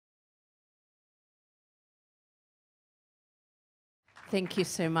Thank you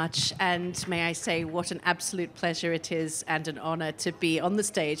so much. And may I say what an absolute pleasure it is and an honor to be on the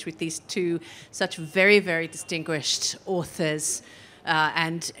stage with these two such very, very distinguished authors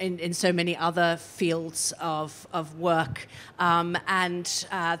and in so many other fields of work.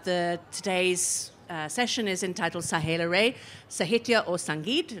 Today's session is entitled Sahela Re, Sahitya or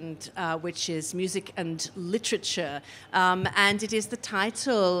Sangeet, and which is music and literature. And it is the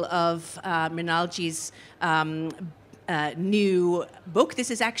title of Mrinalji's new book.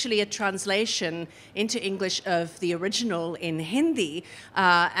 This is actually a translation into English of the original in Hindi,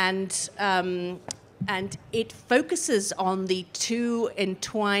 and it focuses on the two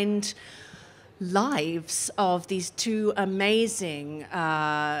entwined lives of these two amazing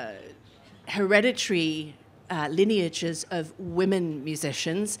hereditary lineages of women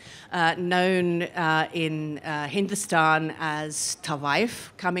musicians, known in Hindustan as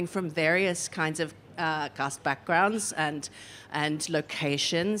tawaif, coming from various kinds of caste backgrounds and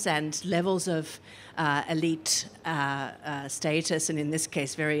locations and levels of elite status, and in this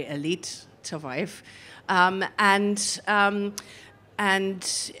case, very elite tawaif.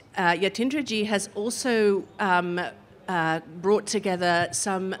 Yatindra ji has also brought together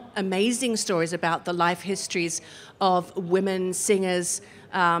some amazing stories about the life histories of women singers,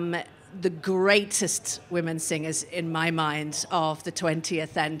 the greatest women singers in my mind of the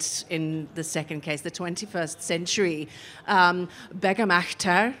 20th and, in the second case, the 21st century. Begum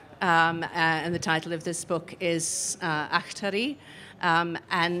Akhtar, and the title of this book is Akhtari,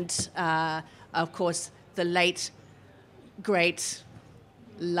 of course, the late, great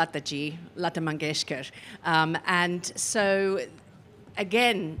Lata ji, Lata Mangeshkar. And so,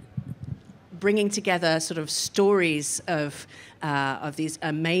 again, bringing together sort of stories of these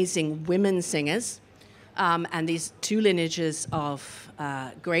amazing women singers and these two lineages of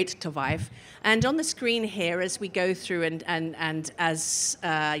great tawaif. And on the screen here, as we go through and as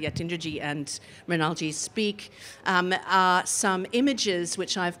Yatindra ji and Mrinal ji speak, are some images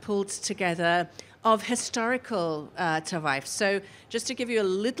which I've pulled together of historical tawaif. So just to give you a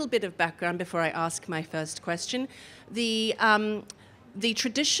little bit of background before I ask my first question, the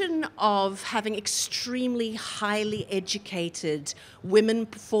tradition of having extremely highly educated women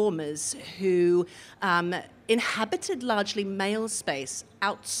performers who inhabited largely male space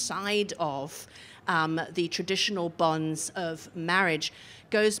outside of the traditional bonds of marriage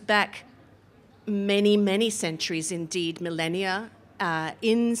goes back many, many centuries, indeed millennia,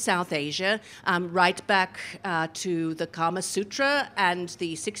 in South Asia, right back to the Kama Sutra and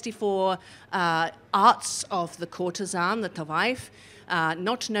the 64 arts of the courtesan, the tawaif,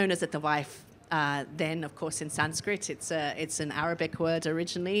 not known as a tawaif then, of course, in Sanskrit. It's an Arabic word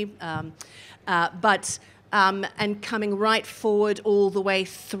originally, and coming right forward all the way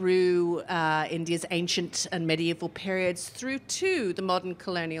through India's ancient and medieval periods through to the modern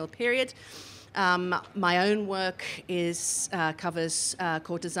colonial period. My own work covers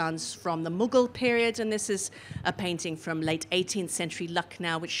courtesans from the Mughal period, and this is a painting from late 18th century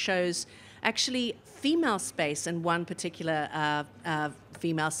Lucknow, which shows actually female space and one particular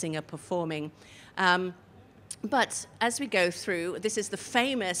female singer performing. But as we go through, this is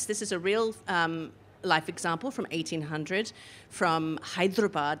a real life example from 1800 from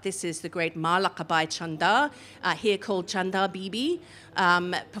Hyderabad. This is the great Malakabai Chanda, here called Chanda Bibi,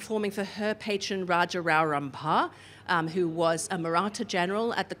 performing for her patron Raja Rao Rambha, who was a Maratha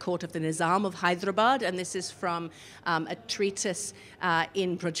general at the court of the Nizam of Hyderabad. And this is from a treatise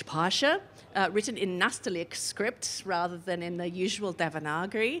in Brajbhasha, written in Nastaliq script rather than in the usual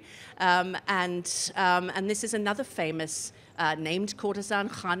Devanagari. And this is another famous named courtesan,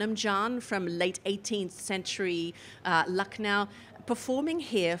 Khanam Jan, from late 18th century Lucknow, performing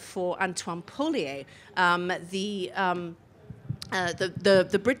here for Antoine Paulier, the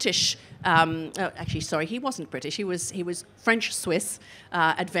British. Actually, sorry, he wasn't British. He was French-Swiss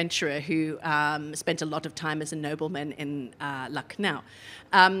adventurer who spent a lot of time as a nobleman in Lucknow.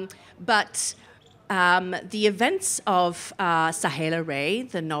 But the events of Sahela Re,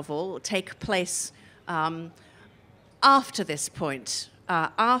 the novel, take place after this point,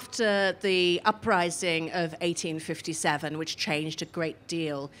 after the uprising of 1857, which changed a great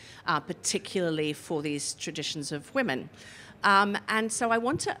deal, particularly for these traditions of women. And so I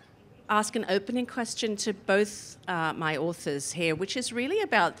want to ask an opening question to both my authors here, which is really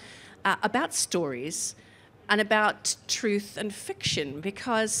about stories and about truth and fiction,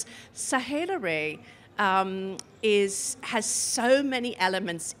 because Sahela Re has so many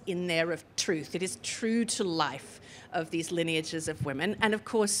elements in there of truth. It is true to life of these lineages of women. And of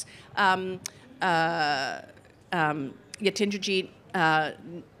course, Yatindra ji,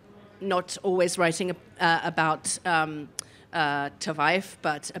 not always writing about Tavaif,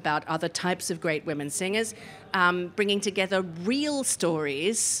 but about other types of great women singers, bringing together real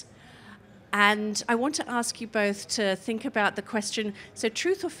stories. And I want to ask you both to think about the question, so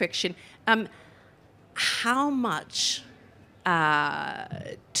truth or fiction, how much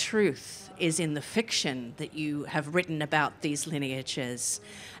truth is in the fiction that you have written about these lineages?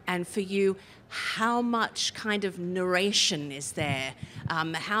 And for you, how much kind of narration is there?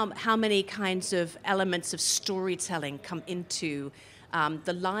 How many kinds of elements of storytelling come into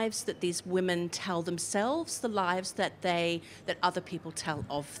the lives that these women tell themselves, the lives that other people tell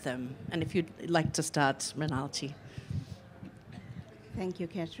of them? And if you'd like to start, Mrinalji. Thank you,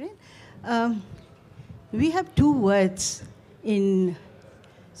 Katherine. We have two words in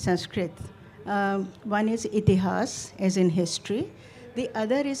Sanskrit. One is itihas, as in history. The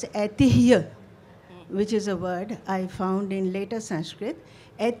other is atihya, which is a word I found in later Sanskrit.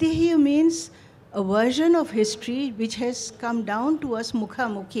 Atihya means a version of history which has come down to us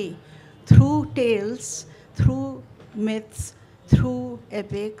mukha-mukhi, through tales, through myths, through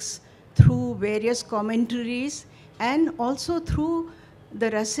epics, through various commentaries, and also through the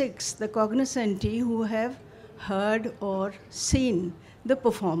rasiks, the cognoscenti, who have heard or seen the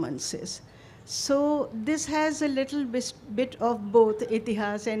performances. So this has a little bit of both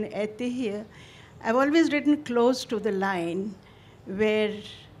itihas and atihya. I've always written close to the line where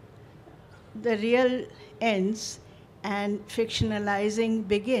the real ends and fictionalizing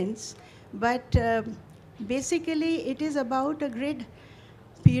begins. But basically, it is about a great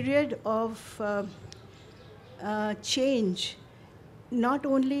period of change, not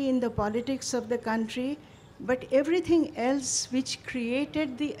only in the politics of the country, but everything else which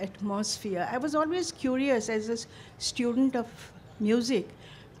created the atmosphere. I was always curious as a student of music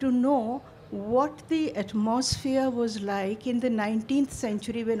to know what the atmosphere was like in the 19th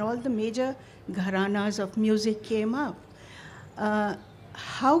century when all the major gharanas of music came up.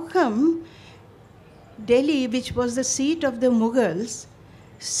 How come Delhi, which was the seat of the Mughals,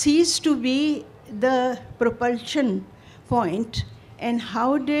 ceased to be the propulsion point, and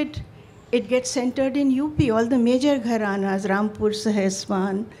how did it get centered in UP? All the major gharanas, Rampur,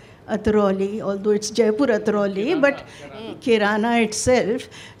 Saheswan, Atroli, although it's Jaipur Atroli, but Kirana itself.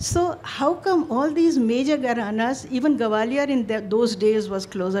 So how come all these major gharanas, even Gwalior in those days was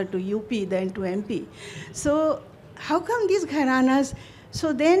closer to UP than to MP. So how come these gharanas?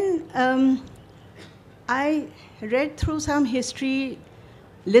 So then I read through some history,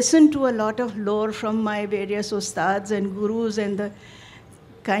 listened to a lot of lore from my various ustads and gurus and the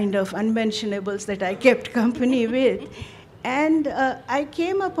kind of unmentionables that I kept company with. And I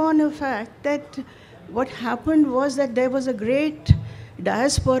came upon a fact that what happened was that there was a great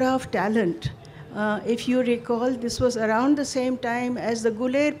diaspora of talent. If you recall, this was around the same time as the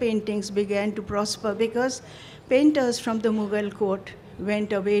Guler paintings began to prosper, because painters from the Mughal court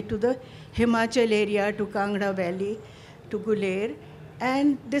went away to the Himachal area, to Kangra Valley, to Guler.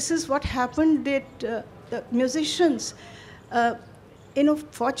 And this is what happened, that the musicians,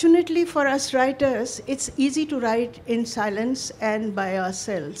 fortunately for us writers, it's easy to write in silence and by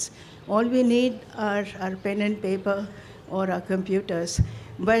ourselves. All we need are our pen and paper or our computers.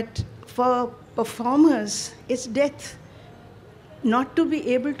 But for performers, it's death not to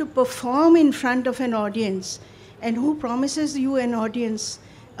be able to perform in front of an audience. And who promises you an audience?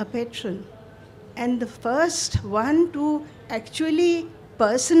 A patron. And the first one to actually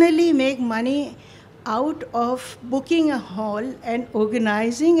personally make money out of booking a hall and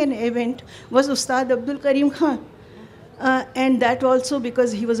organizing an event was Ustad Abdul Karim Khan. And that also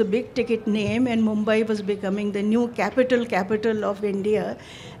because he was a big ticket name and Mumbai was becoming the new capital of India,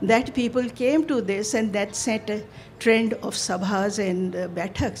 that people came to this, and that set a trend of sabhas and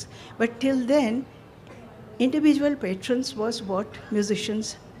baithaks. But till then, individual patrons was what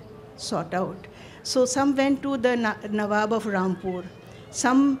musicians sought out. So some went to the Nawab of Rampur,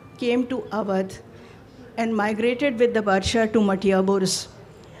 some came to Awadh and migrated with the Badshah to Matiyaburs.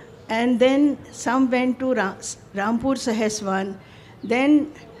 And then some went to Rampur Saheswan.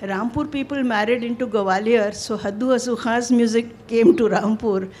 Then Rampur people married into Gwalior, so Haddu Hasu Khan's music came to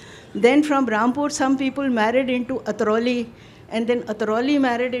Rampur. Then from Rampur, some people married into Atroli, and then Atroli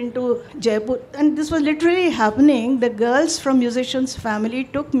married into Jaipur. And this was literally happening. The girls from musicians' family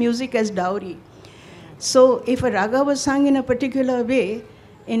took music as dowry. So if a raga was sung in a particular way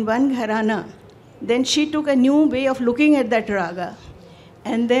in one gharana, then she took a new way of looking at that raga.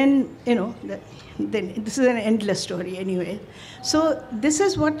 And then, then this is an endless story anyway. So this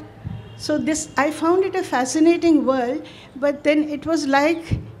is what, I found it a fascinating world, but then it was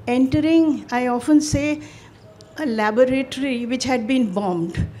like entering, I often say, a laboratory which had been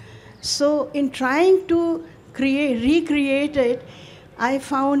bombed. So in trying to recreate it. I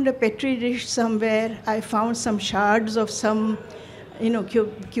found a petri dish somewhere. I found some shards of some,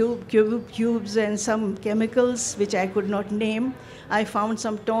 cubes and some chemicals which I could not name. I found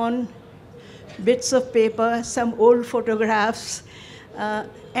some torn bits of paper, some old photographs,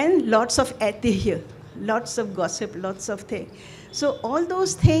 and lots of here, lots of gossip, lots of things. So all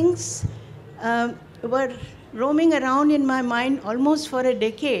those things were roaming around in my mind almost for a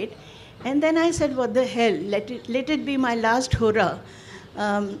decade. And then I said, what the hell, let it be my last hurrah.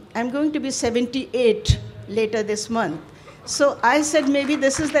 I'm going to be 78 later this month. So I said, maybe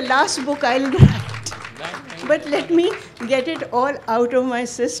this is the last book I'll write. But let me get it all out of my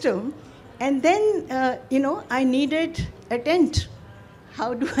system. And then, I needed a tent.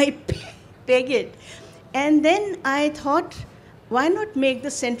 How do I peg it? And then I thought, why not make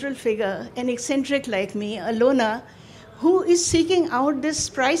the central figure an eccentric like me, a loner, who is seeking out this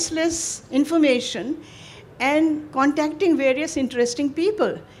priceless information and contacting various interesting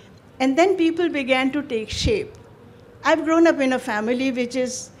people. And then people began to take shape. I've grown up in a family which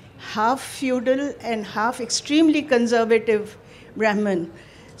is half feudal and half extremely conservative Brahmin.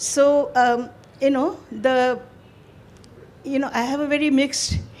 So, I have a very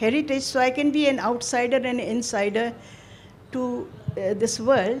mixed heritage, so I can be an outsider and an insider to this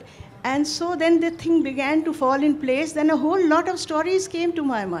world. And so then the thing began to fall in place. Then a whole lot of stories came to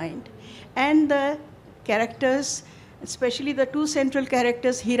my mind. And the characters, especially the two central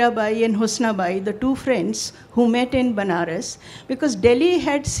characters, Hirabai and Husnabai, the two friends who met in Banaras, because Delhi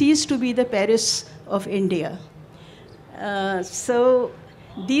had ceased to be the Paris of India. So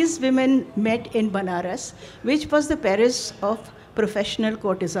these women met in Banaras, which was the Paris of professional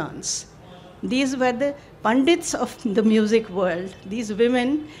courtesans. These were the Pandits of the music world. These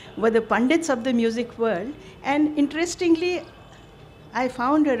women were the Pandits of the music world. And interestingly, I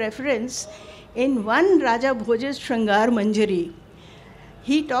found a reference in one Raja Bhoja's Shringar Manjari.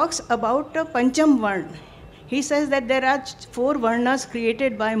 He talks about a Pancham Varna. He says that there are 4 Varnas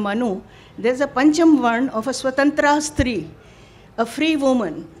created by Manu. There's a Pancham Varna of a Swatantra Stri, a free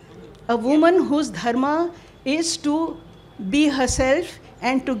woman, a woman whose dharma is to be herself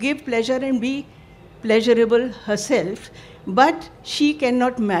and to give pleasure and be pleasurable herself, but she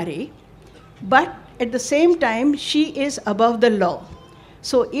cannot marry. But at the same time, she is above the law.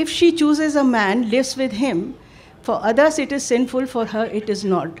 So if she chooses a man, lives with him, for others it is sinful, for her it is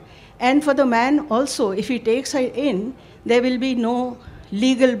not. And for the man also, if he takes her in, there will be no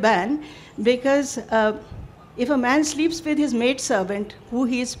legal ban, because if a man sleeps with his maidservant, who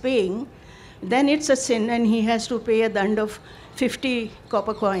he is paying, then it's a sin and he has to pay a dand of 50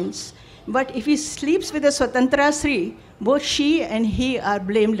 copper coins. But if he sleeps with a Swatantra Sri, both she and he are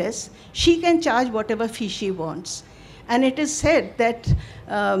blameless. She can charge whatever fee she wants. And it is said that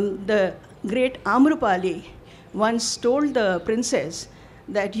the great Amrupali once told the princess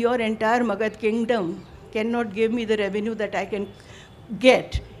that your entire Magad kingdom cannot give me the revenue that I can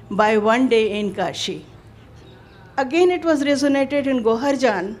get by one day in Kashi. Again, it was resonated in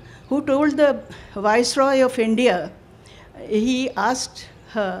Goharjan, who told the Viceroy of India, he asked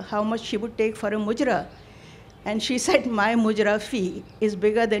her how much she would take for a mujra. And she said, my mujra fee is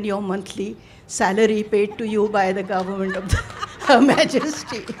bigger than your monthly salary paid to you by the government of Her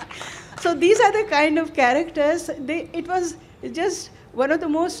Majesty. So these are the kind of characters. It was just one of the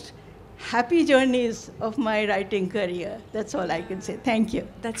most happy journeys of my writing career. That's all I can say. Thank you.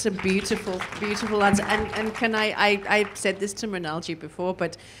 That's a beautiful, beautiful answer. And can I said this to Mrinalji before,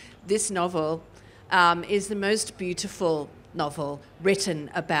 but this novel is the most beautiful novel written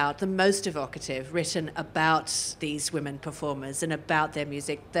about, the most evocative, written about these women performers and about their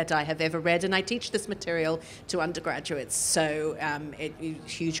music that I have ever read. And I teach this material to undergraduates. So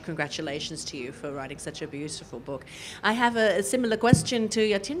huge congratulations to you for writing such a beautiful book. I have a similar question to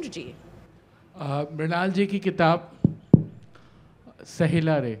Yatindra ji. Mrinal जी की किताब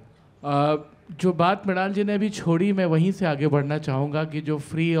सहेला रे, जो बात मृणाल जी ने अभी छोड़ी, मैं वहीं से आगे बढ़ना चाहूँगा कि जो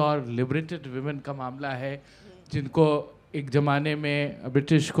फ्री और लिबरेटेड वुमेन का मामला है, जिनको एक ज़माने में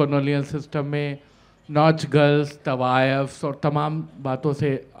ब्रिटिश कॉलोनियल सिस्टम में नॉच गर्ल्स, तवायफ्स और तमाम बातों से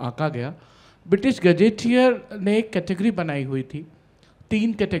आंका गया। ब्रिटिश गजेटियर ने एक कैटेगरी बनाई हुई थी,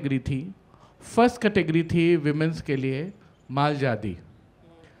 3 कैटेगरी थी। फर्स्ट कैटेगरी थी विमेंस के लिए मालजादी,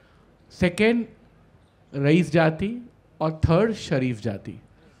 सेकेंड रईस जाति और थर्ड शरीफ जाति।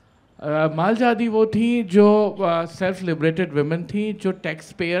 मालजादी वो थी जो सेल्फ लिबरेटेड वुमेन थी, जो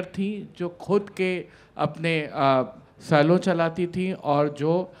टैक्स पेयर थी, जो खुद के अपने सैलो चलाती थी और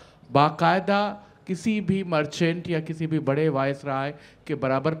जो बाकायदा किसी भी मर्चेंट या किसी भी बड़े वायसराय के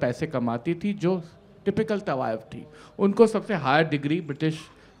बराबर पैसे कमाती थी, जो टिपिकल तवायफ थी। उनको सबसे हायर डिग्री ब्रिटिश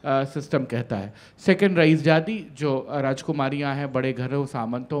सिस्टम कहता है। सेकंड रईसजादी जो राजकुमारियां हैं, बड़े घरों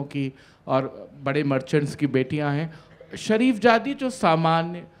सामंतों की और बड़े मर्चेंट्स की बेटियां हैं। शरीफजादी जो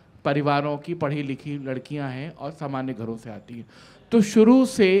सामान्य परिवारों की पढ़ी लिखी लड़कियां हैं और सामान्य घरों से आती हैं। तो शुरू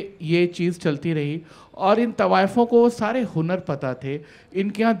से ये चीज़ चलती रही और इन तवाइफ़ों को सारे हुनर पता थे।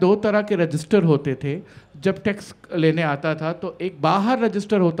 इनके यहाँ 2 तरह के रजिस्टर होते थे। जब टैक्स लेने आता था तो एक बाहर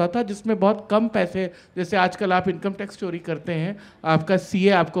रजिस्टर होता था जिसमें बहुत कम पैसे, जैसे आजकल आप इनकम टैक्स चोरी करते हैं, आपका सीए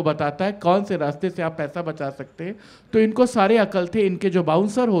आपको बताता है कौन से रास्ते से आप पैसा बचा सकते हैं। तो इनको सारे अकल थे। इनके जो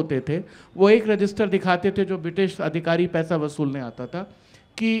बाउंसर होते थे वो एक रजिस्टर दिखाते थे, जो ब्रिटिश अधिकारी पैसा वसूलने आता था,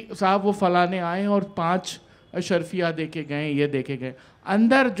 कि साहब वो फलाने आए और 5 शर्फिया देके गए, ये देके गए।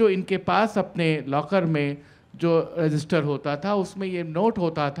 अंदर जो इनके पास अपने लॉकर में जो रजिस्टर होता था उसमें ये नोट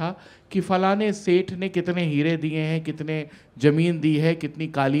होता था कि फलाने सेठ ने कितने हीरे दिए हैं, कितने ज़मीन दी है, कितनी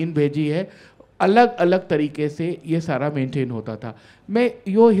कालीन भेजी है। अलग अलग तरीके से ये सारा मेंटेन होता था। मैं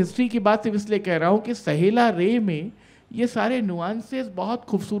यो हिस्ट्री की बात सिर्फ इसलिए कह रहा हूँ कि सहेला रे में ये सारे नुआंसेस बहुत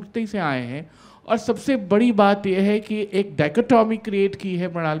खूबसूरती से आए हैं। और सबसे बड़ी बात यह है कि एक डायकोटॉमी क्रिएट की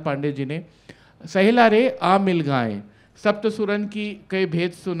है मृणाल पांडे जी ने। सहेला रे आ मिल गाएं, सप्त सुरन की कई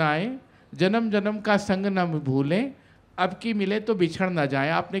भेद सुनाएं, जन्म जन्म का संग न भूलें, अब की मिले तो बिछड़ न जाएं।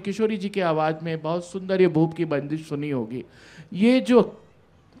 आपने किशोरी जी की आवाज़ में बहुत सुंदर ये भूप की बंदिश सुनी होगी। ये जो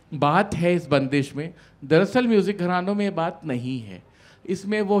बात है इस बंदिश में, दरअसल म्यूज़िक घरानों में ये बात नहीं है।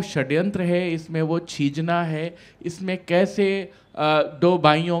 इसमें वो षड्यंत्र है, इसमें वो छीजना है, इसमें कैसे 2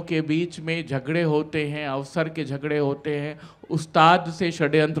 भाइयों के बीच में झगड़े होते हैं, अवसर के झगड़े होते हैं, उस्ताद से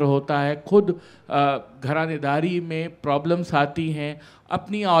षड्यंत्र होता है, खुद घरानेदारी में प्रॉब्लम्स आती हैं,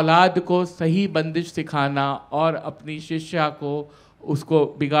 अपनी औलाद को सही बंदिश सिखाना और अपनी शिष्या को उसको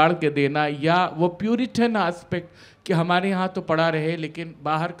बिगाड़ के देना, या वो प्यूरिटन एस्पेक्ट कि हमारे यहाँ तो पड़ा रहे लेकिन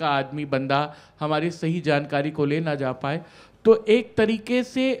बाहर का आदमी बंदा हमारी सही जानकारी को ले ना जा पाए। तो एक तरीके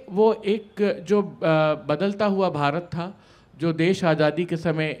से वो एक जो बदलता हुआ भारत था, जो देश आज़ादी के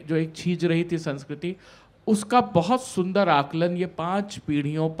समय जो एक छीज रही थी संस्कृति, उसका बहुत सुंदर आकलन ये 5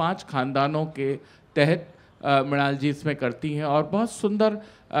 पीढ़ियों 5 खानदानों के तहत मृणाल जी इसमें करती हैं। और बहुत सुंदर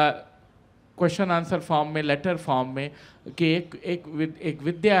क्वेश्चन आंसर फॉर्म में, लेटर फॉर्म में, कि एक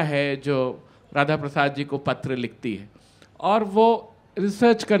विद्या है जो राधा प्रसाद जी को पत्र लिखती है और वो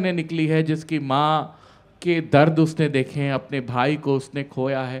रिसर्च करने निकली है, जिसकी माँ के दर्द उसने देखे हैं, अपने भाई को उसने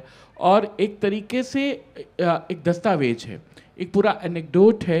खोया है, और एक तरीके से एक दस्तावेज है, एक पूरा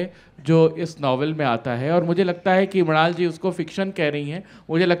एनेक्डोट है जो इस नावल में आता है। और मुझे लगता है कि मृणाल जी उसको फिक्शन कह रही हैं,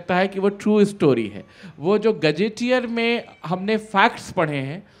 मुझे लगता है कि वो ट्रू स्टोरी है। वो जो गजेटियर में हमने फैक्ट्स पढ़े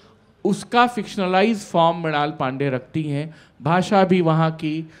हैं उसका फिक्शनलाइज फॉर्म मृणाल पांडे रखती हैं। भाषा भी वहाँ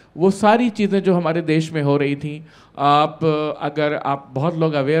की, वो सारी चीज़ें जो हमारे देश में हो रही थी। अगर आप बहुत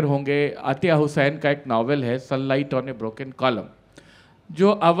लोग अवेयर होंगे, आतिया हुसैन का एक नावल है sunlight on A broken column,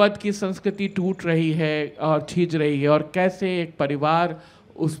 जो अवध की संस्कृति टूट रही है और छीज रही है और कैसे एक परिवार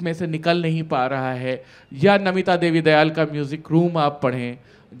उसमें से निकल नहीं पा रहा है। या नमिता देवी दयाल का म्यूज़िक रूम आप पढ़ें,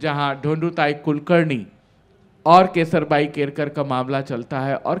 जहाँ ढोंडुताई कुलकर्णी और केसरबाई केरकर का मामला चलता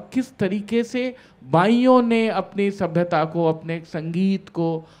है, और किस तरीके से बाइयों ने अपनी सभ्यता को, अपने संगीत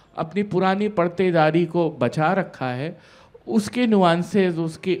को, अपनी पुरानी पर्तेदारी को बचा रखा है। उसके नुआंसेस,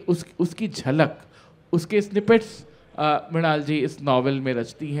 उसकी झलक, उसके स्निपेट्स मृणाल जी इस नावल में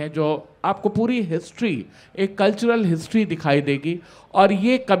रचती हैं, जो आपको पूरी हिस्ट्री, एक कल्चरल हिस्ट्री दिखाई देगी। और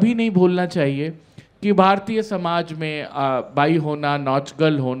ये कभी नहीं भूलना चाहिए कि भारतीय समाज में बाई होना,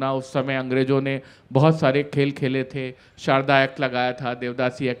 नौचगल होना, उस समय अंग्रेज़ों ने बहुत सारे खेल खेले थे, शारदा एक्ट लगाया था,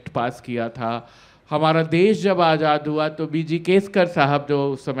 देवदासी एक्ट पास किया था। हमारा देश जब आज़ाद हुआ तो बीजी केसकर साहब जो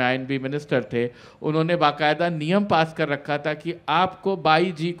उस समय आईएनबी मिनिस्टर थे, उन्होंने बाकायदा नियम पास कर रखा था कि आपको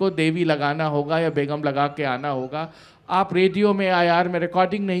बाई जी को देवी लगाना होगा या बेगम लगा के आना होगा। आप रेडियो में आईआर में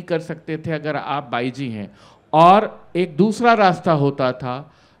रिकॉर्डिंग नहीं कर सकते थे अगर आप बाई जी हैं। और एक दूसरा रास्ता होता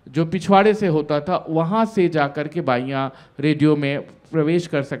था जो पिछवाड़े से होता था, वहाँ से जाकर के बाइयाँ रेडियो में प्रवेश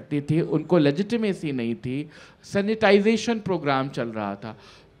कर सकती थी, उनको लेजिटिमेसी नहीं थी। सैनिटाइजेशन प्रोग्राम चल रहा था।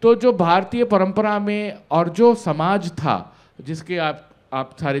 तो जो भारतीय परंपरा में और जो समाज था जिसके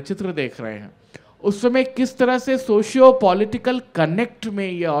आप सारे चित्र देख रहे हैं, उस समय किस तरह से सोशियो पॉलिटिकल कनेक्ट में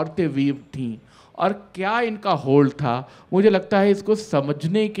ये औरतें वीव थीं और क्या इनका होल्ड था, मुझे लगता है इसको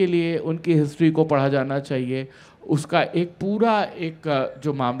समझने के लिए उनकी हिस्ट्री को पढ़ा जाना चाहिए। उसका एक पूरा एक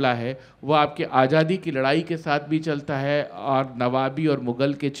जो मामला है वो आपके आज़ादी की लड़ाई के साथ भी चलता है और नवाबी और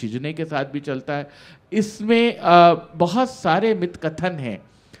मुग़ल के छिजने के साथ भी चलता है। इसमें बहुत सारे मिथ कथन हैं।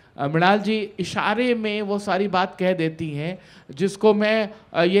 मृणाल जी इशारे में वो सारी बात कह देती हैं जिसको मैं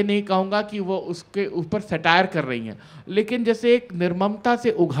ये नहीं कहूँगा कि वो उसके ऊपर सटायर कर रही हैं, लेकिन जैसे एक निर्ममता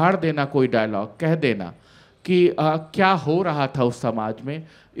से उघाड़ देना कोई डायलॉग, कह देना कि क्या हो रहा था उस समाज में।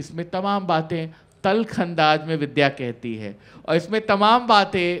 इसमें तमाम बातें तल्ख अंदाज में विद्या कहती है, और इसमें तमाम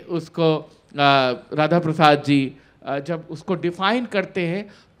बातें उसको राधा प्रसाद जी जब उसको डिफाइन करते हैं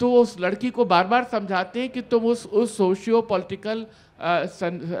तो वो उस लड़की को बार बार समझाते हैं कि तुम उस सोशियो पॉलिटिकल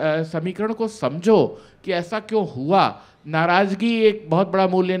समीकरण को समझो कि ऐसा क्यों हुआ। नाराज़गी एक बहुत बड़ा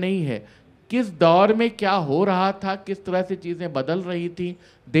मूल्य नहीं है, किस दौर में क्या हो रहा था, किस तरह से चीज़ें बदल रही थी,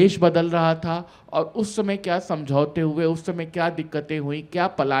 देश बदल रहा था, और उस समय क्या समझौते हुए, उस समय क्या दिक्कतें हुई, क्या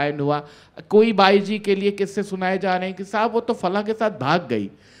पलायन हुआ। कोई बाई जी के लिए किस्से सुनाए जा रहे हैं कि साहब वो तो फलां के साथ भाग गई,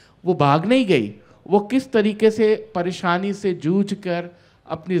 वो भाग नहीं गई, वो किस तरीके से परेशानी से जूझ कर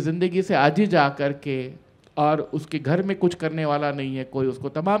अपनी ज़िंदगी से आजी जा कर के, और उसके घर में कुछ करने वाला नहीं है कोई, उसको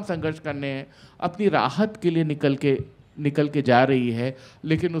तमाम संघर्ष करने हैं, अपनी राहत के लिए निकल के जा रही है,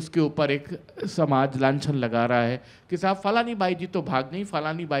 लेकिन उसके ऊपर एक समाज लांछन लगा रहा है कि साहब फलानी बाई जी तो भाग गई,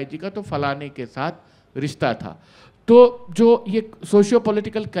 फलानी बाई जी का तो फलाने के साथ रिश्ता था। तो जो ये सोशियो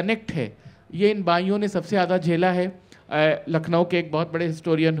पॉलिटिकल कनेक्ट है, ये इन बाइयों ने सबसे ज़्यादा झेला है। लखनऊ के एक बहुत बड़े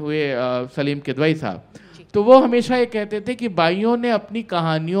हिस्टोरियन हुए सलीम किदवई साहब, तो वो हमेशा ये कहते थे कि बाइयों ने अपनी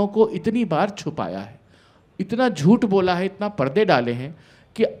कहानियों को इतनी बार छुपाया है, इतना झूठ बोला है, इतना पर्दे डाले हैं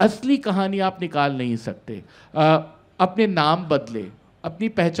कि असली कहानी आप निकाल नहीं सकते। अपने नाम बदले, अपनी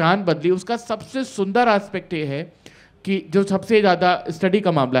पहचान बदली। उसका सबसे सुंदर एस्पेक्ट ये है कि जो सबसे ज़्यादा स्टडी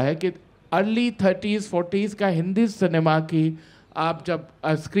का मामला है कि अर्ली 30s 40s का हिंदी सिनेमा की आप जब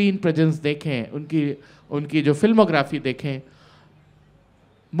स्क्रीन प्रेजेंस देखें, उनकी जो फिल्मोग्राफी देखें,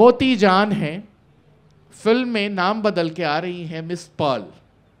 मोती जान है, फिल्म में नाम बदल के आ रही हैं मिस पर्ल,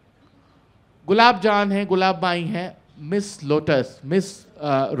 गुलाब जान है, गुलाब बाई हैं, मिस लोटस, मिस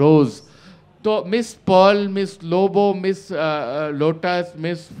रोज़। तो miss Perl, miss Lobo, miss lotus,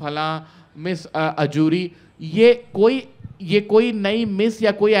 miss फलां, मिस अजूरी, ये कोई नई मिस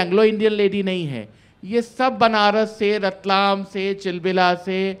या कोई एंग्लो इंडियन लेडी नहीं है। ये सब बनारस से, रतलाम से, चिलबिला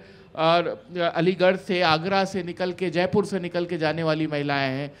से और अलीगढ़ से, आगरा से निकल के, जयपुर से निकल के जाने वाली महिलाएं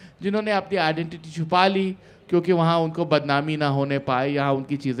हैं जिन्होंने अपनी आइडेंटिटी छुपा ली क्योंकि वहाँ उनको बदनामी ना होने पाए, यहाँ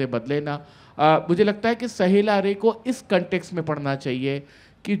उनकी चीज़ें बदले ना। मुझे लगता है कि सहेला रे को इस कंटेक्स्ट में पढ़ना चाहिए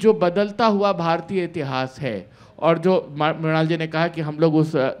कि जो बदलता हुआ भारतीय इतिहास है, और जो मृणाल जी ने कहा कि हम लोग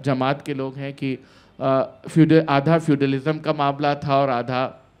उस जमात के लोग हैं कि आधा फ्यूडलिज्म का मामला था और आधा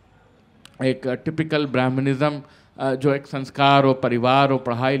एक टिपिकल ब्राह्मणिज्म, जो एक संस्कार और परिवार और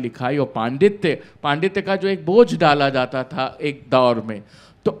पढ़ाई लिखाई और पांडित्य का जो एक बोझ डाला जाता था एक दौर में,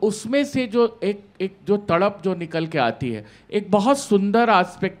 तो उसमें से जो एक जो तड़प जो निकल के आती है, एक बहुत सुंदर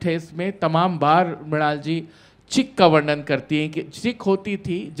एस्पेक्ट है इसमें। तमाम बार मृणाल जी चिक का वर्णन करती हैं कि चिक होती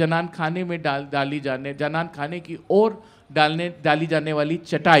थी जनान खाने में जनान खाने की ओर डाली जाने वाली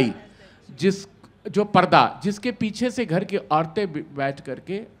चटाई, जो पर्दा जिसके पीछे से घर की औरतें बैठ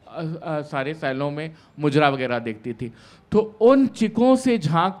करके सारे सैलों में मुजरा वगैरह देखती थी। तो उन चिकों से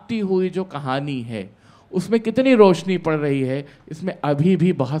झांकती हुई जो कहानी है, उसमें कितनी रोशनी पड़ रही है, इसमें अभी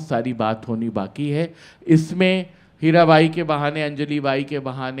भी बहुत सारी बात होनी बाकी है। इसमें हीराबाई के बहाने, अंजलि बाई के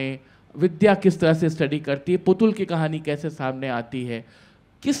बहाने विद्या किस तरह से स्टडी करती है, पुतुल की कहानी कैसे सामने आती है,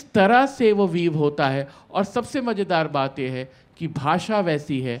 किस तरह से वो वीव होता है। और सबसे मज़ेदार बात यह है कि भाषा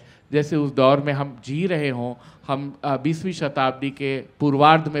वैसी है जैसे उस दौर में हम जी रहे हों, हम 20वीं शताब्दी के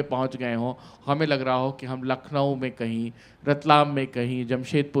पूर्वार्ध में पहुंच गए हों, हमें लग रहा हो कि हम लखनऊ में कहीं, रतलाम में कहीं,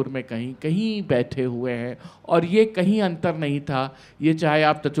 जमशेदपुर में कहीं बैठे हुए हैं। और ये कहीं अंतर नहीं था। ये चाहे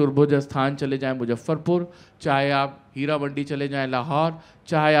आप चतुर्भुज स्थान चले जाएं मुजफ्फरपुर, चाहे आप हीरा मंडी चले जाएं लाहौर,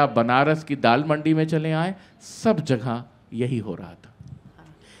 चाहे आप बनारस की दाल मंडी में चले आएँ, सब जगह यही हो रहा था।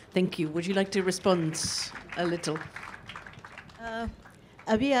 Thank you. Would you like to respond a little?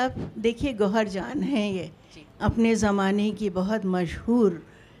 अभी आप देखिए गौहर जान हैं, ये अपने ज़माने की बहुत मशहूर,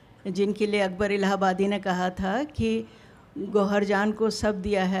 जिनके लिए अकबर इलाहाबादी ने कहा था कि गौहर जान को सब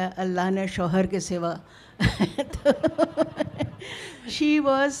दिया है अल्लाह ने शौहर के सिवा। She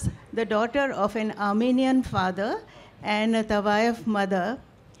was the daughter of N Armenian father and a तवायफ mother.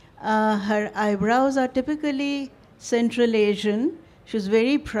 Her eyebrows are typically Central Asian. She's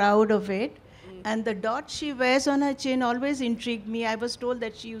very proud of it. And the dot she wears on her chin always intrigued me. I was told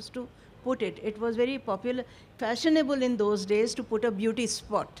that she used to put it. It was very popular, fashionable in those days to put a beauty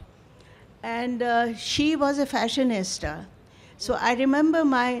spot. And she was a fashionista. So I remember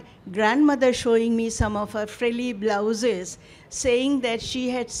my grandmother showing me some of her frilly blouses, saying that she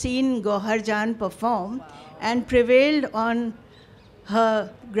had seen Gauhar Jan perform and prevailed on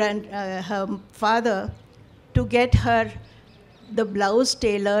her father to get her the blouse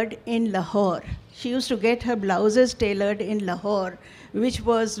tailored in Lahore. She used to get her blouses tailored in Lahore, which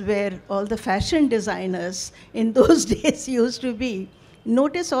was where all the fashion designers in those days used to be.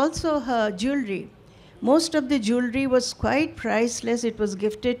 Notice also her jewelry. Most of the jewelry was quite priceless. It was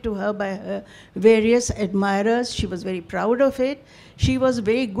gifted to her by her various admirers. She was very proud of it. She was a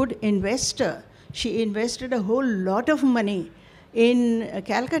very good investor. She invested a whole lot of money in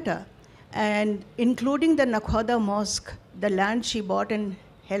Calcutta, and including the Nakhoda Mosque, the land she bought and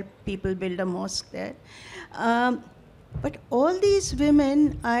helped people build a mosque there. But all these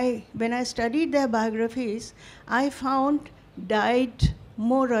women, when I studied their biographies, I found died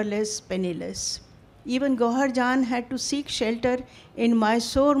more or less penniless. Even Gohar Jan had to seek shelter in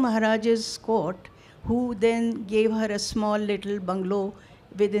Mysore Maharaja's court, who then gave her a small little bungalow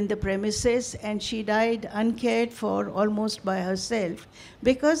within the premises, and she died uncared for, almost by herself,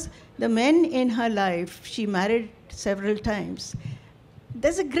 because the men in her life, she married several times.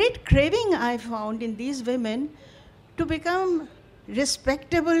 There's a great craving I found in these women to become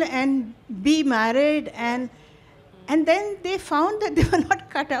respectable and be married, and then they found that they were not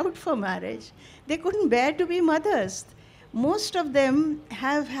cut out for marriage. They couldn't bear to be mothers. Most of them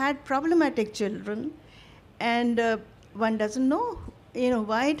have had problematic children, and one doesn't know,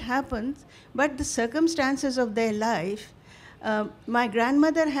 why it happens, but the circumstances of their life. My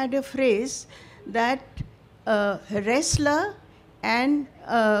grandmother had a phrase that wrestler and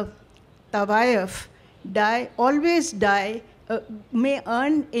tawayaf always die, may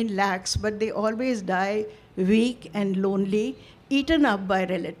earn in lakhs, but they always die weak and lonely, eaten up by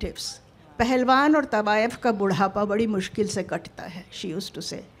relatives. पहलवान और तवायफ का बुढ़ापा बड़ी मुश्किल से कटता है, she used to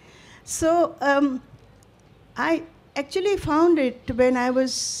say. So I actually found it when I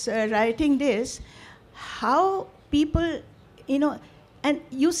was writing this, how people, and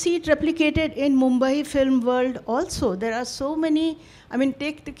you see it replicated in Mumbai film world also. There are so many,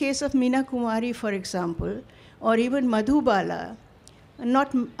 take the case of Meena Kumari, for example, or even Madhubala,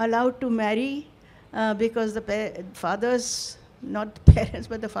 not allowed to marry because the fathers, not the parents,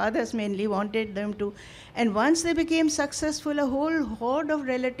 but the fathers mainly wanted them to. And once they became successful, a whole horde of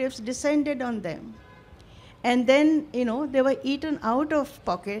relatives descended on them. And then, they were eaten out of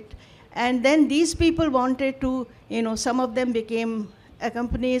pocket. And then these people wanted to, some of them became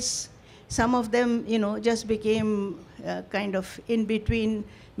companies, some of them, just became kind of in between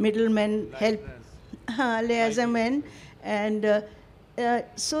middlemen, help, liaisonmen. And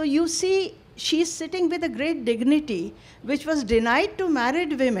so you see, she's sitting with a great dignity, which was denied to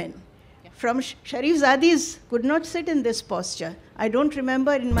married women. From Sharif Zadis could not sit in this posture. I don't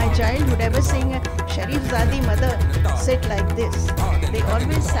remember in my childhood ever seeing a Sharif Zadi mother sit like this. They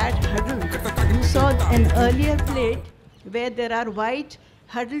always sat huddled. You saw an earlier plate where there are white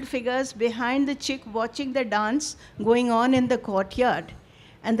huddled figures behind the chick watching the dance going on in the courtyard.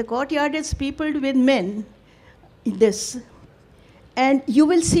 And the courtyard is peopled with men. This. And you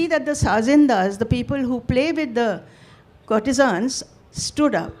will see that the sazindas, the people who play with the courtesans,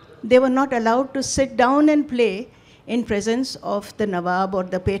 stood up. They were not allowed to sit down and play in presence of the Nawab or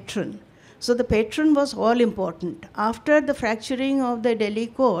the patron. So the patron was all important. After the fracturing of the Delhi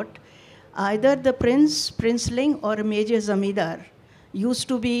court, either the prince, princeling, or a major zamidar used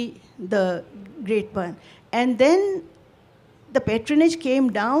to be the great one. And then the patronage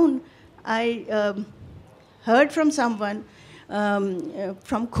came down. I heard from someone,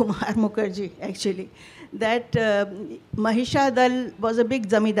 from Kumar Mukherjee actually, that Mahishadal was a big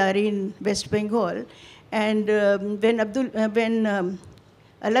zamidari in West Bengal, and when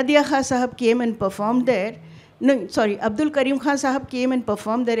Aladia Khan Sahab came and performed there, Abdul Karim Khan Sahab came and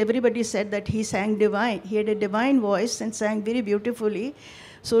performed there, everybody said that he sang divine. He had a divine voice and sang very beautifully.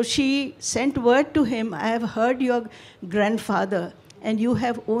 So she sent word to him, I have heard your grandfather, and you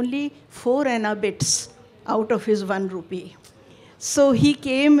have only 4 anna bits out of his 1 rupee. So he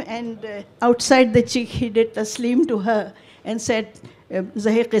came and outside the chick, he did taslim to her and said,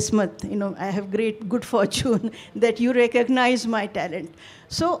 Zahir Qismat, I have good fortune that you recognize my talent.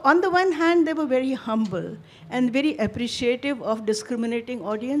 So on the one hand, they were very humble and very appreciative of discriminating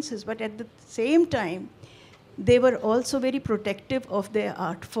audiences, but at the same time, they were also very protective of their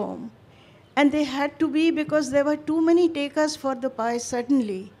art form. And they had to be, because there were too many takers for the pie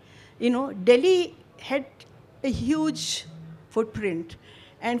suddenly. Delhi had a huge footprint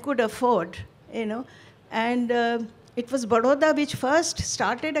and could afford, and it was Baroda which first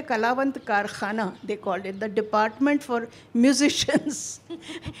started a Kalavant Karkhana, they called it, the department for musicians.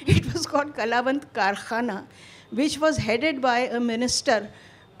 It was called Kalavant Karkhana, which was headed by a minister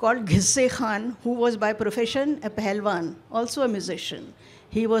called Ghisse Khan, who was by profession a Pahalwan, also a musician.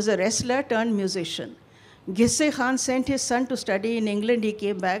 He was a wrestler turned musician. Ghisse Khan sent his son to study in England. He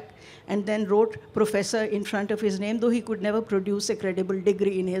came back and then wrote professor in front of his name, though he could never produce a credible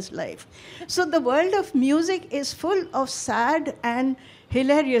degree in his life. So the world of music is full of sad and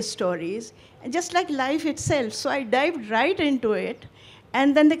hilarious stories, just like life itself. So I dived right into it,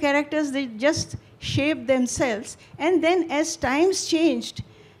 and then the characters, they just shaped themselves. And then as times changed,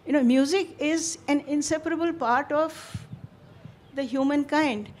 music is an inseparable part of the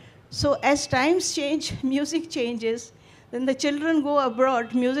humankind. So as times change, music changes. Then the children go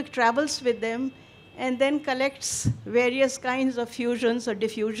abroad, music travels with them, and then collects various kinds of fusions or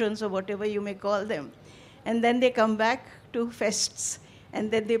diffusions or whatever you may call them. And then they come back to fests, and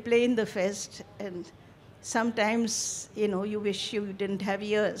then they play in the fest. And sometimes, you wish you didn't have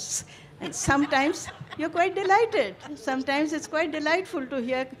ears. And sometimes you're quite delighted. Sometimes it's quite delightful to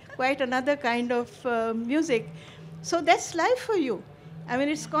hear quite another kind of music. So that's life for you. I mean,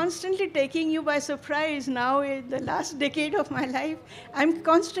 it's constantly taking you by surprise. Now, in the last decade of my life, I'm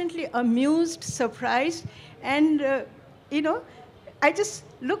constantly amused, surprised, and, I just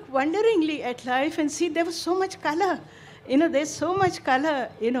look wonderingly at life and see there was so much color. There's so much color,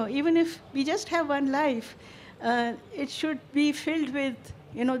 even if we just have one life, it should be filled with,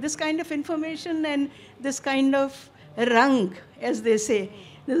 this kind of information and this kind of rang, as they say.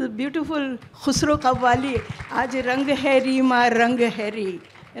 There's a beautiful Khusro Qawwali, Aaj rang hai ri ma rang hai ri.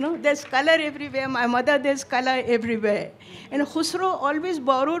 There's color everywhere. My mother, there's color everywhere. And Khusro always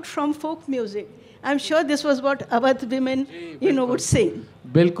borrowed from folk music. I'm sure this was what Awadh women, would sing.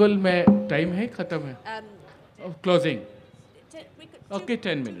 बिल्कुल मैं time है ख़त्म है closing okay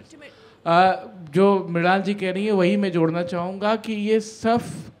 10 minutes जो मृणाल जी कह रही हैं वही मैं जोड़ना चाहूँगा कि ये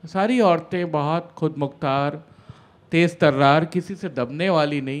सारी औरतें बहुत खुद मुख्तार तेज़ तर्रार किसी से दबने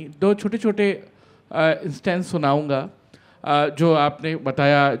वाली नहीं दो छोटे छोटे इंस्टेंस सुनाऊँगा जो आपने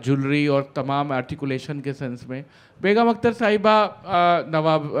बताया ज्वेलरी और तमाम आर्टिकुलेशन के सेंस में बेगम अख्तर साहिबा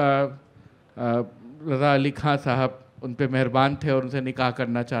नवाब रज़ा अली खां साहब उन पे मेहरबान थे और उनसे निकाह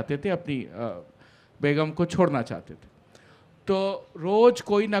करना चाहते थे अपनी बेगम को छोड़ना चाहते थे तो रोज़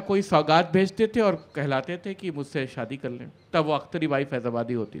कोई ना कोई सौगात भेजते थे और कहलाते थे कि मुझसे शादी कर लें तब वो अख्तरी वाइफ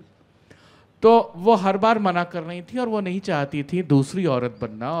फैज़ाबादी होती थी तो वो हर बार मना कर रही थी और वो नहीं चाहती थी दूसरी औरत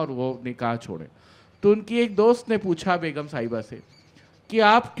बनना और वो निकाह छोड़े तो उनकी एक दोस्त ने पूछा बेगम साहिबा से कि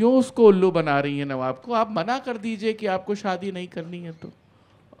आप क्यों उसको उल्लू बना रही हैं नवाब को आप मना कर दीजिए कि आपको शादी नहीं करनी है तो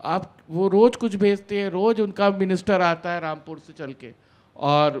आप वो रोज़ कुछ भेजते हैं रोज़ उनका मिनिस्टर आता है रामपुर से चल के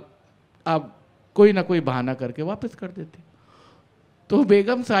और आप कोई ना कोई बहाना करके वापस कर देते तो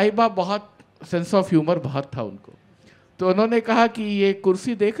बेगम साहिबा बहुत सेंस ऑफ ह्यूमर बहुत था उनको तो उन्होंने कहा कि ये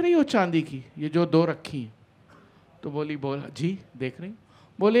कुर्सी देख रही हो चांदी की ये जो दो रखी हैं तो बोला जी देख रही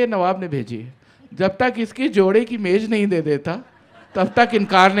बोले ये नवाब ने भेजी है जब तक इसकी जोड़े की मेज नहीं दे देता तब तक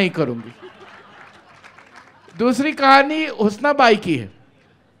इनकार नहीं करूँगी दूसरी कहानी हुस्ना बाई की है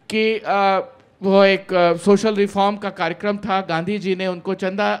कि वो एक सोशल रिफॉर्म का कार्यक्रम था गांधी जी ने उनको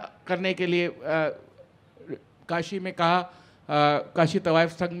चंदा करने के लिए काशी में कहा काशी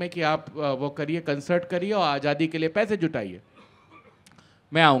तवाइफ संघ में कि आप वो करिए कंसर्ट करिए और आज़ादी के लिए पैसे जुटाइए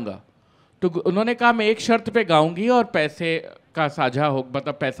मैं आऊँगा तो उन्होंने कहा मैं एक शर्त पे गाऊंगी और पैसे का साझा हो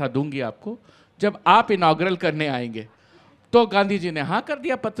मतलब पैसा दूंगी आपको जब आप इनॉग्रल करने आएंगे तो गांधी जी ने हाँ कर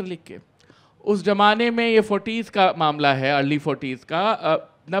दिया पत्र लिख के उस जमाने में ये 40s का मामला है अर्ली 40s का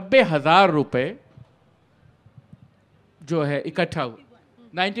 90,000 रुपये जो है इकट्ठा हुए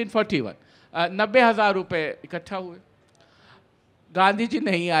 1941 90,000 रुपये इकट्ठा हुए गांधी जी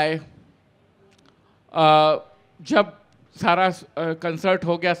नहीं आए जब सारा कंसर्ट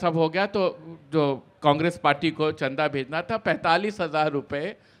हो गया सब हो गया तो जो कांग्रेस पार्टी को चंदा भेजना था 45,000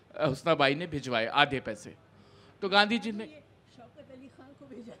 रुपये हुस्नाबाई ने भिजवाए आधे पैसे तो गांधी जी ने शौकत अली खान को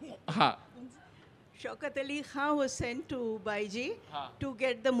भेजा हाँ Shaukat Ali Khan was sent to Baiji to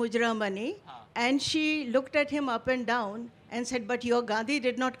get the Mujra money, and she looked at him up and down and said, but your Gandhi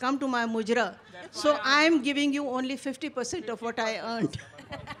did not come to my Mujra, so I am giving you only 50% of what I earned.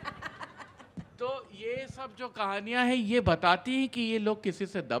 तो ये सब जो कहानियाँ हैं ये बताती हैं कि ये लोग किसी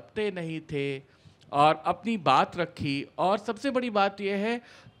से दबते नहीं थे और अपनी बात रखी और सबसे बड़ी बात ये है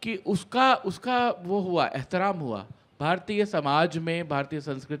कि उसका वो हुआ एहतराम हुआ भारतीय समाज में भारतीय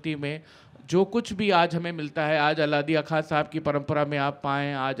संस्कृति में जो कुछ भी आज हमें मिलता है आज अलादी खां साहब की परंपरा में आप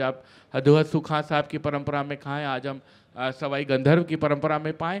पाएँ आज आप हदुहद खां साहब की परंपरा में खाएँ आज हम सवाई गंधर्व की परंपरा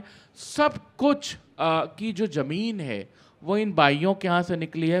में पाएँ सब कुछ की जो ज़मीन है वो इन बाइयों के यहाँ से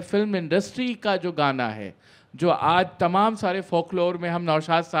निकली है फिल्म इंडस्ट्री का जो गाना है जो आज तमाम सारे फोकलोर में हम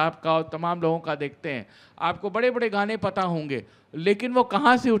नौशाद साहब का और तमाम लोगों का देखते हैं आपको बड़े बड़े गाने पता होंगे लेकिन वो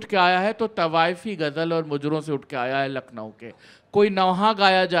कहाँ से उठ के आया है तो तवाइफी गज़ल और मुजरों से उठ के आया है लखनऊ के कोई नौहा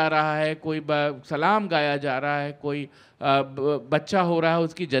गाया जा रहा है, कोई सलाम गाया जा रहा है, कोई बच्चा हो रहा है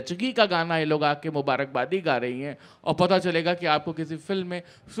उसकी जचगी का गाना ये लोग आके मुबारकबादी गा रही हैं, और पता चलेगा कि आपको किसी फिल्म में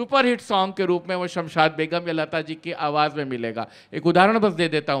सुपरहिट सॉन्ग के रूप में वो शमशाद बेगम या लता जी की आवाज़ में मिलेगा। एक उदाहरण बस दे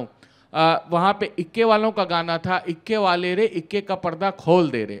देता हूँ, वहाँ पे इक्के वालों का गाना था, इक्के वाले रे इक्के का पर्दा खोल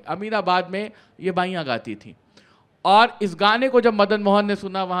दे रे, अमीनाबाद में ये बाइयाँ गाती थी। और इस गाने को जब मदन मोहन ने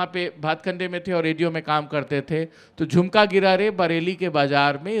सुना, वहाँ पे भातखंडे में थे और रेडियो में काम करते थे, तो झुमका गिरा रे बरेली के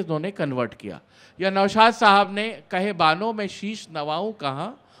बाजार में इन्होंने कन्वर्ट किया। या नौशाद साहब ने कहे बानों में शीश नवाऊं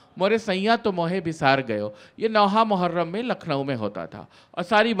कहाँ, मोरे सैया तो मोहे बिसार गयो, ये नौहा मुहर्रम में लखनऊ में होता था और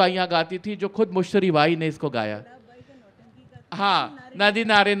सारी बाइयाँ गाती थी, जो खुद मुश्तरी बाई ने इसको गाया। हाँ, नदी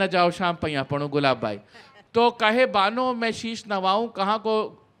नारे न जाओ शाम पैया पढ़ो गुलाब बाई। तो कहे बानों में शीश नवाऊं कहाँ को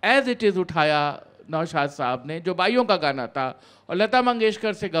एज इट इज़ उठाया नौशाद साहब ने, जो बाइयों का गाना था, और लता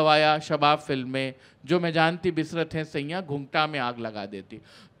मंगेशकर से गवाया शबाब फिल्म में, जो मैं जानती बिसरत हैं सैया घुंघटा में आग लगा देती।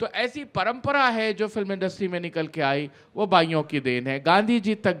 तो ऐसी परंपरा है जो फिल्म इंडस्ट्री में निकल के आई, वो बाइयों की देन है। गांधी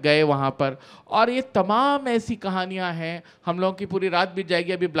जी तक गए वहाँ पर, और ये तमाम ऐसी कहानियाँ हैं। हम लोगों की पूरी रात बीत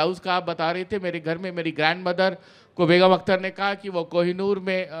जाएगी। अभी ब्लाउज़ का आप बता रहे थे, मेरे घर में मेरी ग्रैंड मदर को बेगम अख्तर ने कहा कि वो कोहिनूर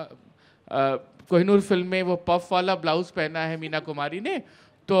में कोहिनूर फिल्म में वो पफ वाला ब्लाउज़ पहना है मीना कुमारी ने,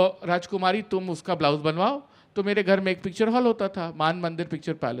 तो राजकुमारी तुम उसका ब्लाउज़ बनवाओ। तो मेरे घर में एक पिक्चर हॉल होता था, मान मंदिर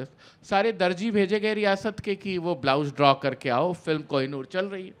पिक्चर पैलेस, सारे दर्जी भेजे गए रियासत के कि वो ब्लाउज़ ड्रॉ करके आओ, फिल्म कोहिनूर चल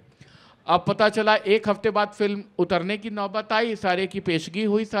रही है। अब पता चला 1 हफ्ते बाद फिल्म उतरने की नौबत आई, सारे की पेशगी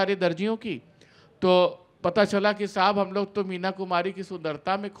हुई सारे दर्जियों की, तो पता चला कि साहब हम लोग तो मीना कुमारी की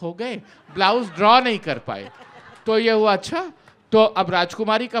सुंदरता में खो गए, ब्लाउज़ ड्रॉ नहीं कर पाए। तो ये हुआ अच्छा, तो अब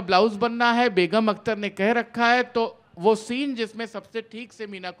राजकुमारी का ब्लाउज़ बनना है, बेगम अख्तर ने कह रखा है, तो वो सीन जिसमें सबसे ठीक से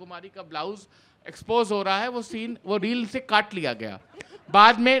मीना कुमारी का ब्लाउज़ एक्सपोज हो रहा है, वो सीन वो रील से काट लिया गया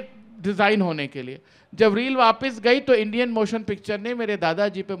बाद में डिज़ाइन होने के लिए। जब रील वापस गई तो इंडियन मोशन पिक्चर ने मेरे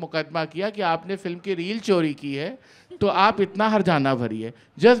दादाजी पे मुकदमा किया कि आपने फिल्म की रील चोरी की है, तो आप इतना हर्जाना भरिए,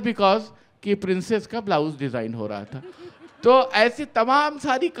 जस्ट बिकॉज कि प्रिंसेस का ब्लाउज़ डिज़ाइन हो रहा था। तो ऐसी तमाम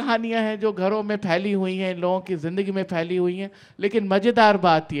सारी कहानियां हैं जो घरों में फैली हुई हैं, लोगों की ज़िंदगी में फैली हुई हैं। लेकिन मज़ेदार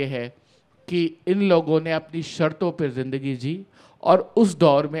बात यह है कि इन लोगों ने अपनी शर्तों पर ज़िंदगी जी, और उस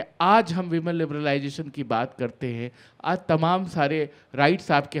दौर में आज हम विमेन लिबरलाइजेशन की बात करते हैं, आज तमाम सारे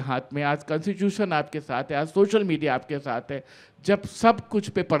राइट्स आपके हाथ में, आज कॉन्स्टिट्यूशन आपके साथ है, आज सोशल मीडिया आपके साथ है। जब सब कुछ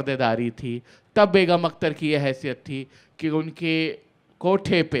पे पर्देदारी थी, तब बेगम अख्तर की यह हैसियत थी कि उनके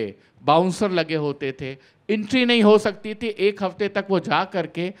कोठे पे बाउंसर लगे होते थे, एंट्री नहीं हो सकती थी। 1 हफ्ते तक वो जा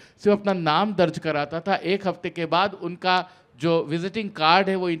करके सिर्फ अपना नाम दर्ज कराता था। 1 हफ्ते के बाद उनका जो विजिटिंग कार्ड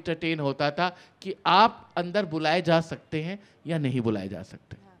है वो इंटरटेन होता था कि आप अंदर बुलाए जा सकते हैं या नहीं बुलाए जा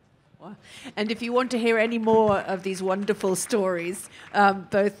सकते। And if you want to hear any more of these wonderful stories,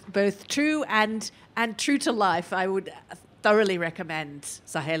 both true and true to life, I would thoroughly recommend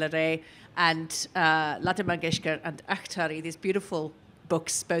Sahela Re and Lata Mangeshkar and Akhtar, these beautiful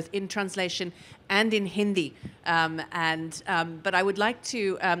books, both in translation and in Hindi. But I would like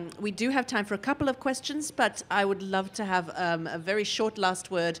to, we do have time for a couple of questions, but I would love to have a very short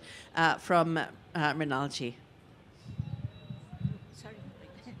last word from Mrinal ji.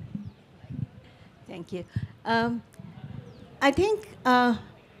 Thank you. I think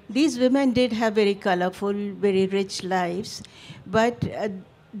these women did have very colorful, very rich lives, but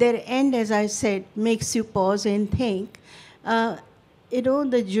their end, as I said, makes you pause and think.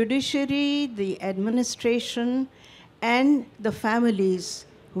 The judiciary, the administration, and the families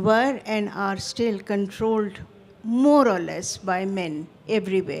were and are still controlled more or less by men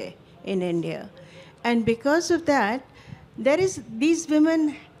everywhere in India. And because of that, these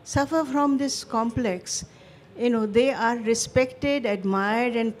women suffer from this complex. They are respected,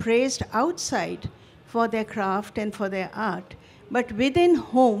 admired, and praised outside for their craft and for their art. But within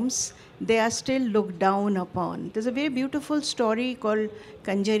homes, they are still looked down upon. There's a very beautiful story called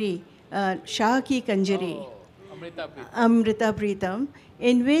Kanjari, Shah Ki Kanjari, Amrita Pritam,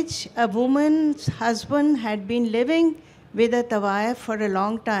 in which a woman's husband had been living with a Tawaya for a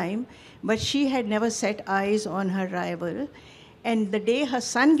long time, but she had never set eyes on her rival. And the day her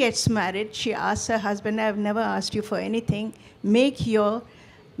son gets married, she asks her husband, "I've never asked you for anything. Make your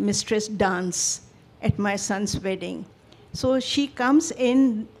mistress dance at my son's wedding." So she comes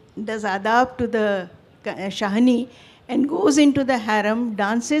in, does adab to the Shahani, and goes into the harem,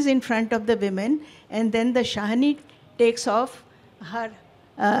 dances in front of the women, and then the Shahani takes off her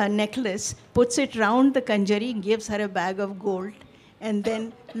necklace, puts it round the Kanjari, gives her a bag of gold, and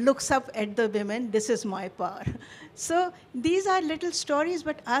then looks up at the women, "This is my power." So these are little stories,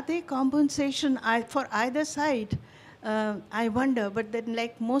 but are they compensation for either side? I wonder, but then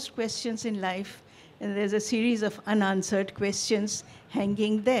like most questions in life, and there's a series of unanswered questions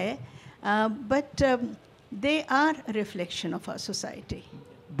hanging there. But they are a reflection of our society.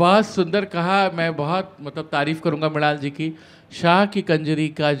 बहुत सुंदर कहा. मैं बहुत मतलब तारीफ़ करूँगा मृणाल जी की. शाह की कंजरी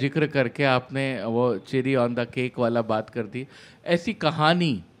का जिक्र करके आपने वो चेरी ऑन द केक वाला बात कर दी. ऐसी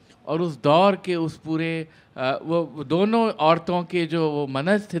कहानी और उस दौर के उस पूरे वो दोनों औरतों के जो वो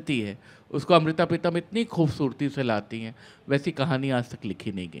मनस्थिति है उसको अमृता प्रीतम इतनी खूबसूरती से लाती हैं. वैसी कहानी आज तक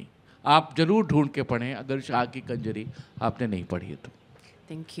लिखी नहीं गई. आप ज़रूर ढूंढ के पढ़ें अगर शाह की कंजरी आपने नहीं पढ़ी है तो.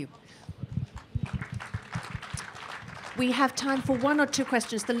 Thank you. We have time for one or two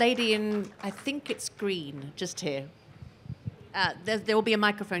questions. The lady in, I think it's green, just here. There will be a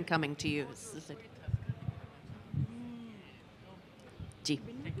microphone coming to you. Ji.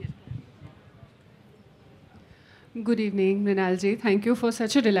 Good evening, Mrinal ji. Thank you for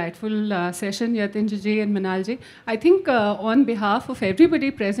such a delightful session, Yatindra ji and Mrinal ji. I think on behalf of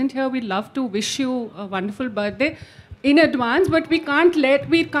everybody present here, we'd love to wish you a wonderful birthday in advance, but we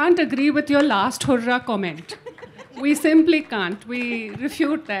can't agree with your last hurrah comment. We simply can't. We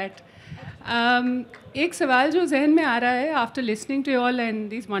refute that. एक सवाल जो जहन में आ रहा है after listening to you all and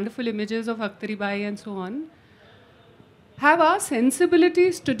these wonderful images of Akhtari Bai and so on, have our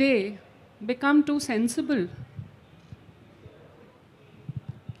sensibilities today become too sensible?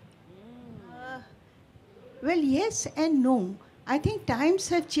 Well, yes and no. I think times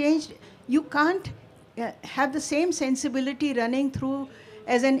have changed. You can't have the same sensibility running through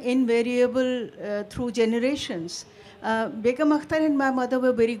as an invariable through generations. Begum Akhtar and my mother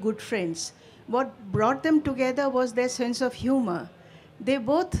were very good friends. What brought them together was their sense of humor. They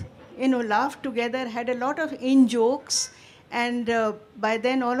both, laughed together, had a lot of in-jokes, and by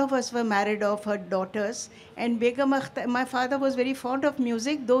then all of us were married off, her daughters. And Begum Akhtar, my father was very fond of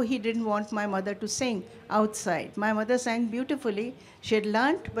music, though he didn't want my mother to sing outside. My mother sang beautifully. She had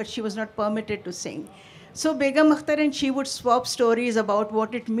learnt, but she was not permitted to sing. So Begum Akhtar and she would swap stories about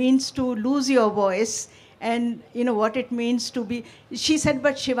what it means to lose your voice and what it means to be. She said,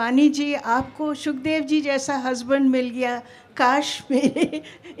 but Shivani ji, aapko Shukdev ji jaisa husband mil gaya, kash mere.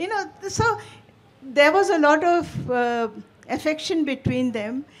 So there was a lot of affection between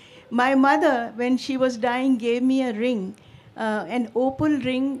them. My mother, when she was dying, gave me a ring, an opal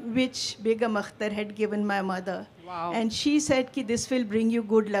ring which Begum Akhtar had given my mother. Wow. And she said, ki this will bring you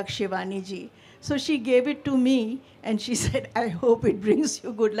good luck, Shivani ji. So she gave it to me and she said, I hope it brings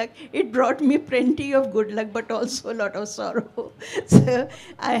you good luck. It brought me plenty of good luck, but also a lot of sorrow. So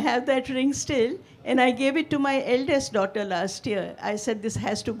I have that ring still, and I gave it to my eldest daughter last year. I said, this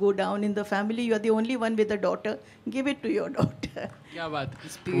has to go down in the family. You are the only one with a daughter. Give it to your daughter. क्या बात.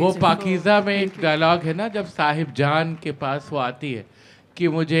 वो पाकीज़ा में एक dialogue है ना, जब साहिब जान के पास वो आती है कि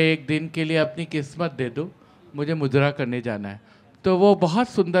मुझे एक दिन के लिए अपनी किस्मत दे दो, मुझे मुजरा करने जाना है. तो वो बहुत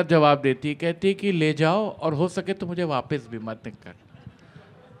सुंदर जवाब देती है, कहती है कि ले जाओ और हो सके तो मुझे वापस भी मत कर.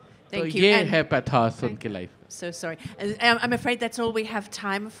 तो ये है पैथोस उनकी life. So sorry. I'm afraid that's all we have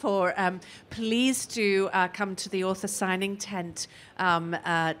time for. Please do come to the author signing tent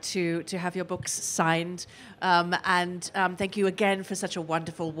to have your books signed. And thank you again for such a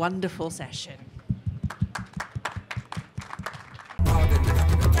wonderful, wonderful session.